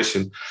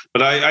consideration.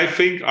 But I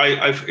think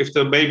if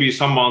there maybe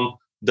someone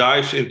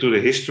dives into the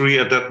history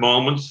at that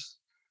moment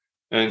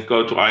and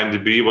go to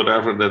IMDb,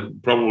 whatever,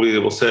 that probably they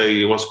will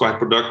say it was quite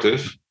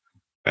productive.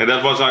 And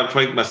that was, I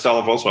think,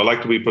 myself also. I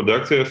like to be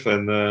productive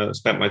and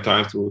spend my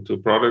time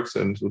to products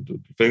and to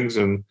things.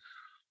 And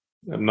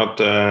I'm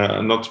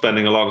not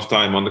spending a lot of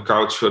time on the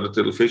couch for the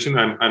television.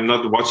 I'm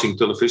not watching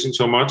television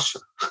so much,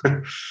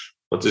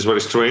 but it's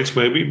very strange,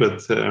 maybe.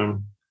 But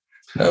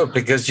no,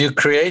 because you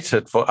create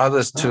it for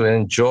others to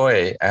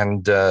enjoy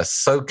and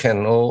soak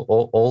in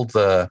all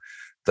the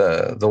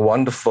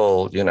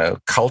wonderful,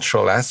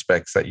 cultural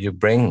aspects that you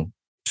bring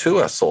to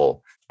us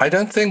all. I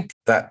don't think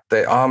that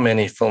there are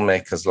many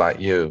filmmakers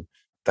like you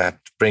that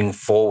bring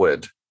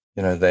forward,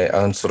 their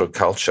own sort of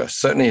culture.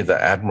 Certainly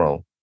the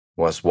Admiral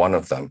was one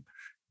of them.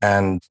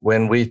 And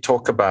when we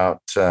talk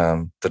about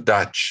the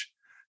Dutch,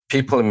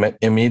 people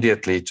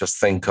immediately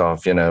just think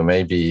of,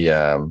 maybe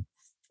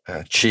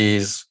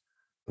cheese,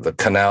 the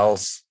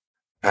canals.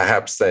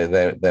 Perhaps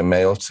they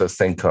may also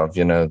think of,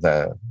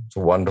 the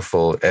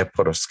wonderful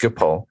airport of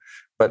Schiphol.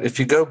 But if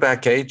you go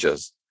back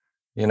ages,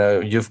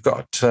 you've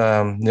got,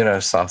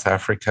 South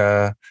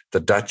Africa, the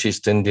Dutch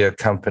East India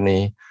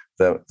Company,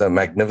 the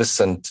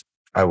magnificent,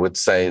 I would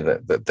say,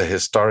 the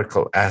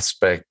historical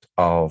aspect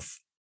of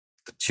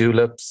the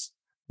tulips,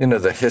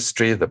 the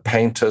history, the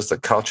painters, the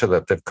culture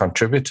that they've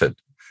contributed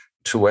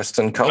to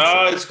Western culture.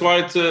 No, it's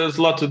quite there's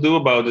a lot to do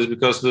about this,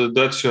 because the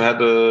Dutch had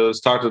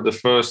started the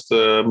first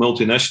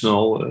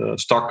multinational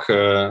stock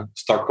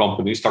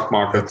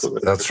market.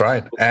 That's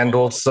right. And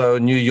also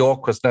New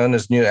York was known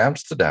as New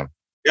Amsterdam.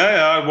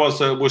 Yeah, it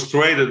was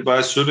traded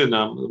by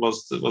Suriname. It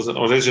was an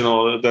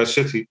original Dutch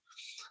city.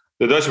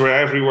 The Dutch were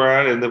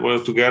everywhere, and they were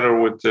together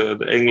with the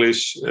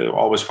English,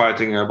 always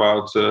fighting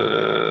about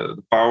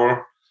the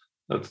power.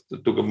 That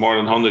took more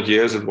than 100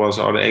 years. It was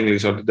or the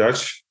English or the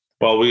Dutch.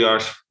 Well, we are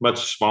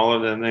much smaller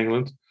than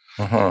England,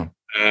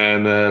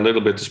 and a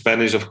little bit the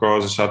Spanish, of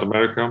course, in South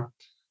America.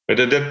 But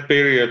at that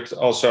period,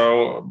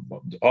 also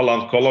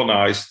Holland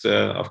colonized,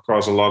 of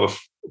course, a lot of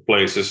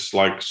places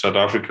like South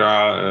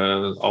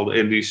Africa, all the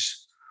Indies.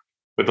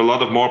 But a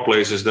lot of more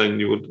places than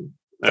you would.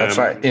 That's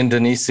right.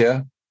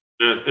 Indonesia.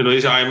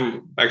 Indonesia.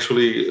 I'm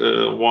actually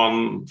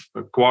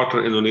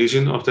 1/4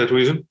 Indonesian of that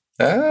reason.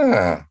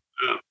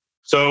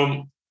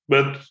 So,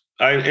 but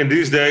in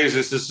these days,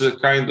 this is a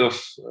kind of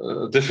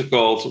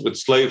difficult with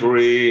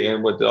slavery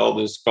and with all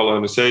this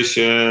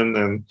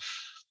colonization.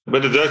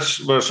 But the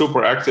Dutch were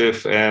super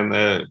active,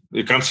 and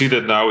you can see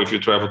that now if you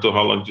travel to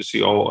Holland. You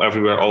see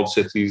everywhere old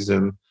cities,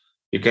 and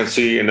you can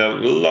see in a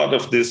lot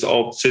of these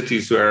old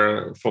cities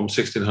were from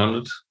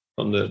 1600,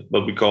 from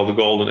what we call the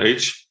Golden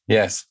Age.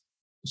 Yes.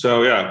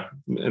 So yeah,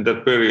 in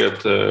that period,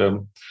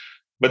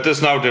 but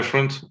that's now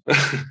different.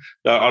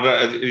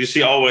 You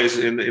see always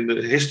in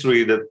the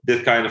history that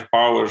this kind of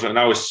powers, and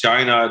now it's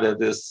China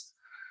that is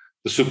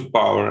the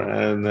superpower.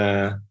 And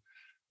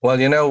well,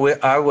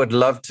 I would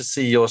love to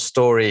see your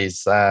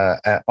stories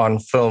on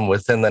film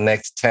within the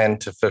next 10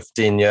 to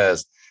 15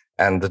 years.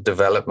 And the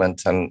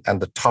development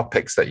and the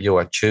topics that you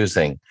are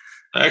choosing.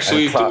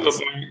 Actually,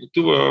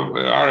 two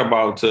are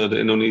about the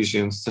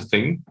Indonesian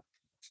thing,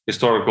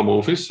 historical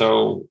movies.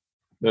 So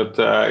that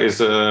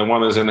is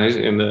one is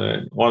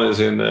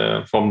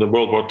from the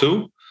World War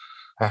II.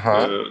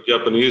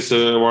 Japanese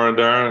were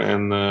there,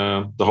 and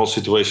the whole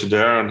situation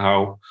there, and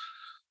how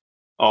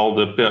all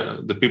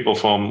the people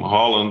from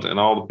Holland and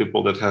all the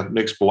people that had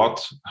mixed blood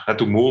had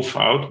to move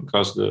out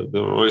because the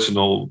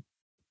original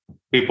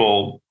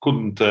people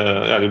couldn't,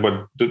 they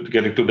were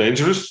getting too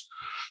dangerous.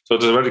 So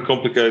it's a very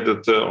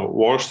complicated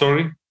war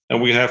story.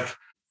 And we have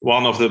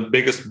one of the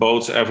biggest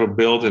boats ever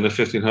built in the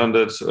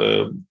 1500s,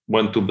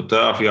 went to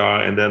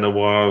Batavia, and then there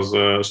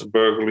was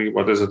burglary.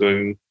 What is it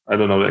doing? I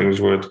don't know the English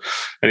word.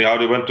 Anyhow,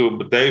 they went to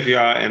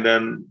Batavia, and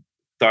then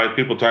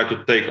people tried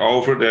to take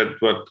over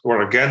that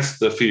were against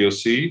the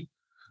VOC.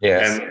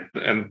 Yes.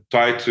 And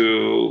tried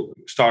to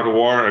start a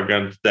war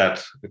against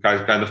that, the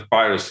kind of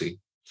piracy.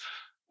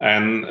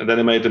 And then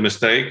they made a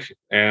mistake,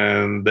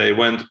 and they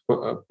went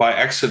by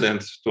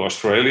accident to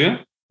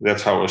Australia.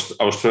 That's how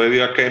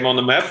Australia came on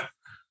the map.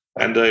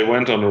 And they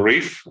went on a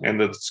reef,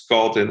 and it's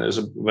called is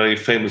a very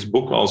famous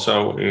book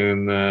also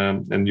in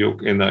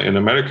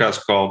America.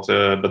 It's called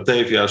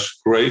Batavia's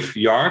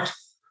Graveyard.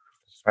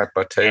 Right,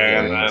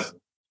 Batavia. Yes.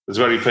 It's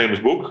a very famous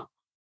book.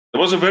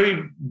 There was a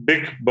very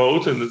big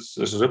boat, and it's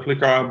a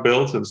replica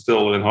built and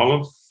still in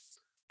Holland.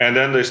 And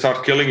then they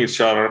start killing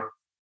each other.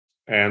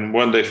 And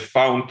when they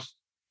found,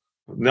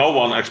 no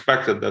one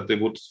expected that they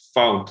would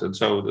found, and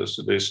so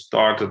they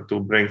started to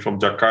bring from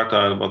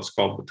Jakarta what's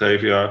called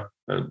Batavia.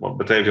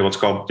 What's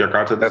called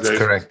Jakarta. That's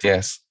correct,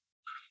 yes.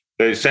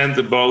 They sent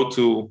the boat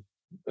to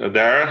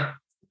there,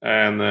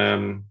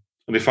 and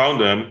they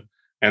found them.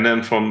 And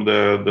then from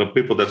the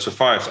people that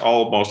survived,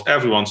 almost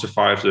everyone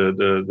survived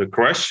the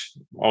crash.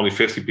 Only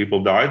 50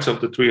 people died of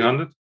the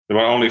 300. There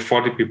were only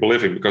 40 people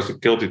living because they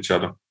killed each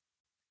other.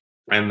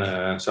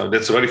 And so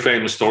that's a very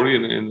famous story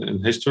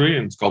in history.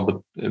 And it's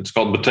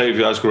called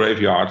Batavia's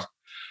Graveyard.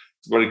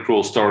 It's a very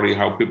cruel story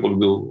how people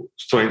do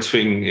strange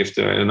things if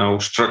there is no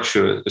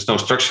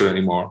structure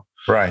anymore.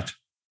 Right.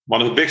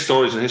 One of the big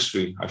stories in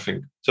history, I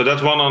think. So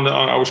that's one on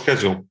our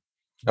schedule.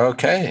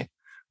 Okay.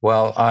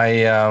 Well,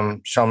 I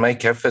shall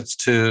make efforts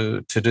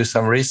to do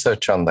some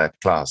research on that,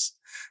 Klaas.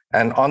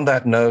 And on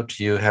that note,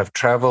 you have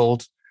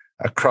traveled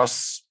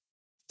across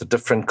the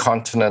different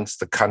continents,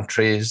 the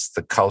countries,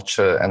 the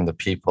culture, and the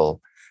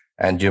people.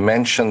 And you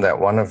mentioned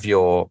that one of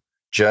your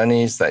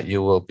journeys that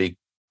you will be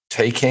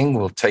taking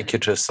will take you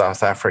to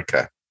South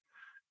Africa.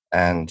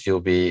 And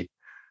you'll be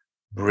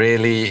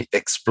really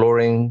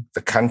exploring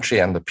the country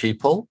and the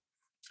people.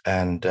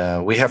 And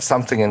we have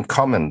something in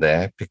common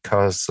there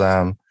because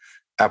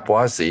at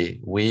Wazi,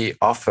 we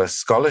offer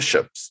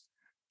scholarships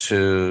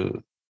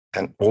to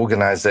an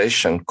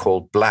organization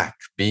called BLACC,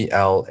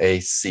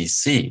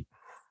 BLACC,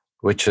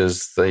 which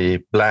is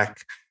the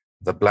Black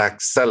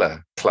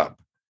Seller Club.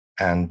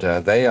 And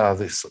they are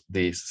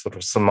the sort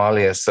of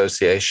Somali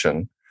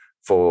association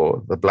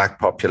for the Black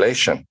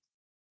population.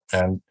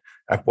 And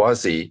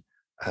Abwazi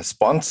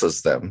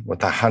sponsors them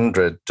with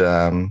 100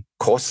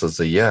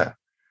 courses a year,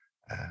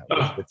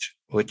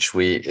 which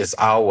is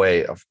our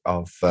way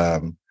of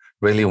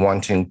really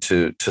wanting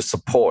to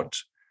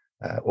support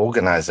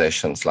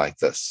organizations like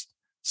this.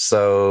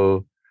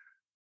 So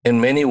in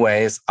many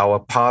ways, our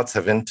paths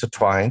have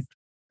intertwined,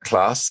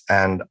 Klaas,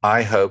 and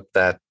I hope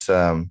that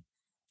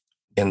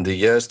in the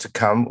years to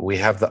come, we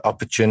have the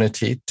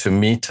opportunity to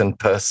meet in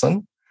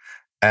person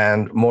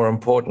and, more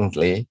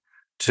importantly,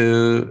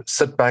 to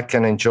sit back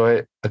and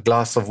enjoy a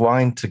glass of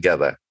wine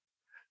together.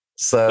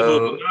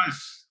 So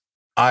nice.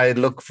 I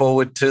look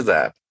forward to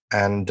that.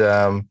 And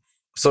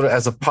sort of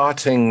as a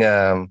parting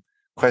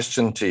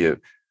question to you,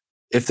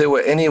 if there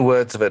were any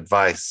words of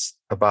advice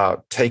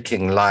about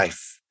taking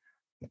life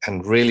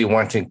and really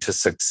wanting to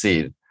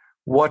succeed,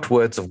 what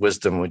words of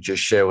wisdom would you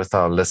share with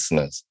our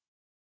listeners?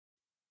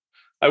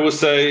 I would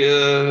say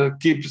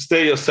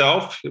stay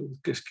yourself,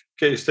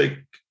 stay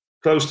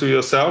close to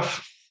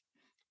yourself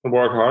and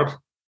work hard.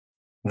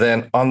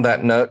 Then on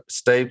that note,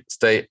 stay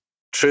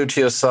true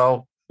to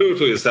yourself. True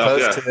to yourself,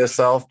 close to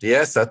yourself.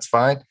 Yes, that's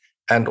fine.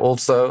 And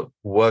also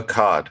work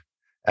hard.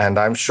 And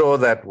I'm sure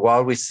that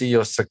while we see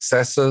your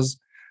successes,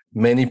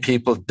 many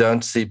people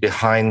don't see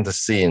behind the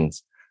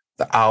scenes,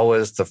 the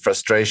hours, the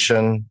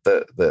frustration,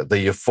 the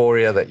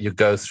euphoria that you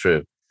go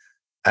through.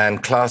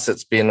 And Klaas,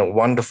 it's been a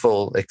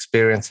wonderful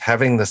experience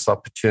having this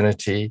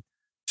opportunity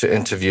to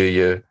interview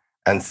you.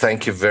 And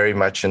thank you very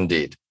much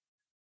indeed.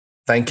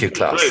 Thank you,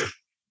 Klaas.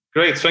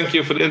 Great. Thank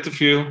you for the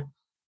interview.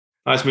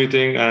 Nice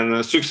meeting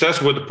and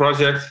success with the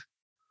project.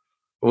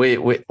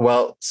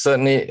 Well,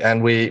 certainly.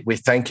 And we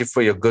thank you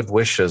for your good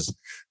wishes.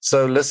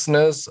 So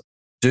listeners,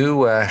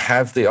 do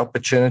have the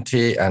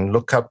opportunity and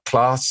look up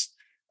Klaas.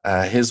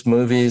 His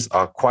movies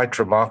are quite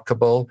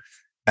remarkable.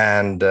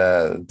 And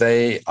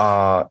they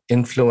are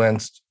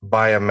influenced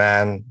by a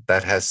man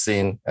that has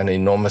seen an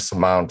enormous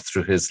amount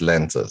through his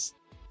lenses.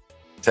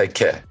 Take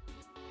care.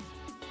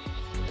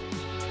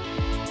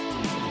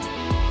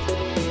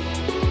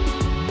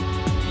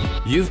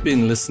 You've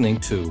been listening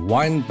to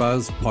Wine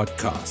Buzz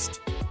Podcast.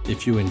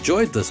 If you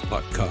enjoyed this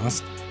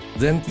podcast,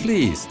 then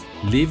please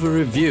leave a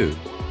review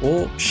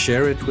or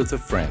share it with a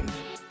friend.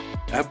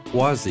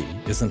 Abwazi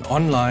is an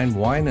online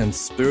wine and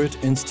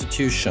spirit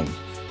institution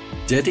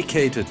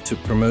dedicated to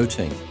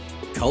promoting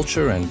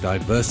culture and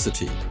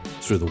diversity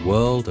through the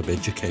world of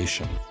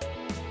education.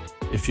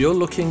 If you're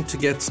looking to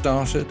get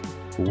started,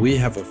 we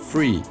have a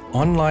free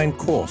online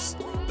course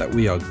that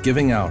we are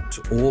giving out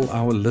to all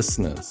our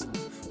listeners.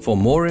 For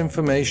more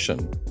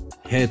information,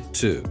 head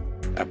to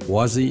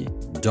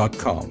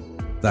abwazi.com.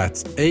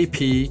 That's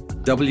APWASI.com.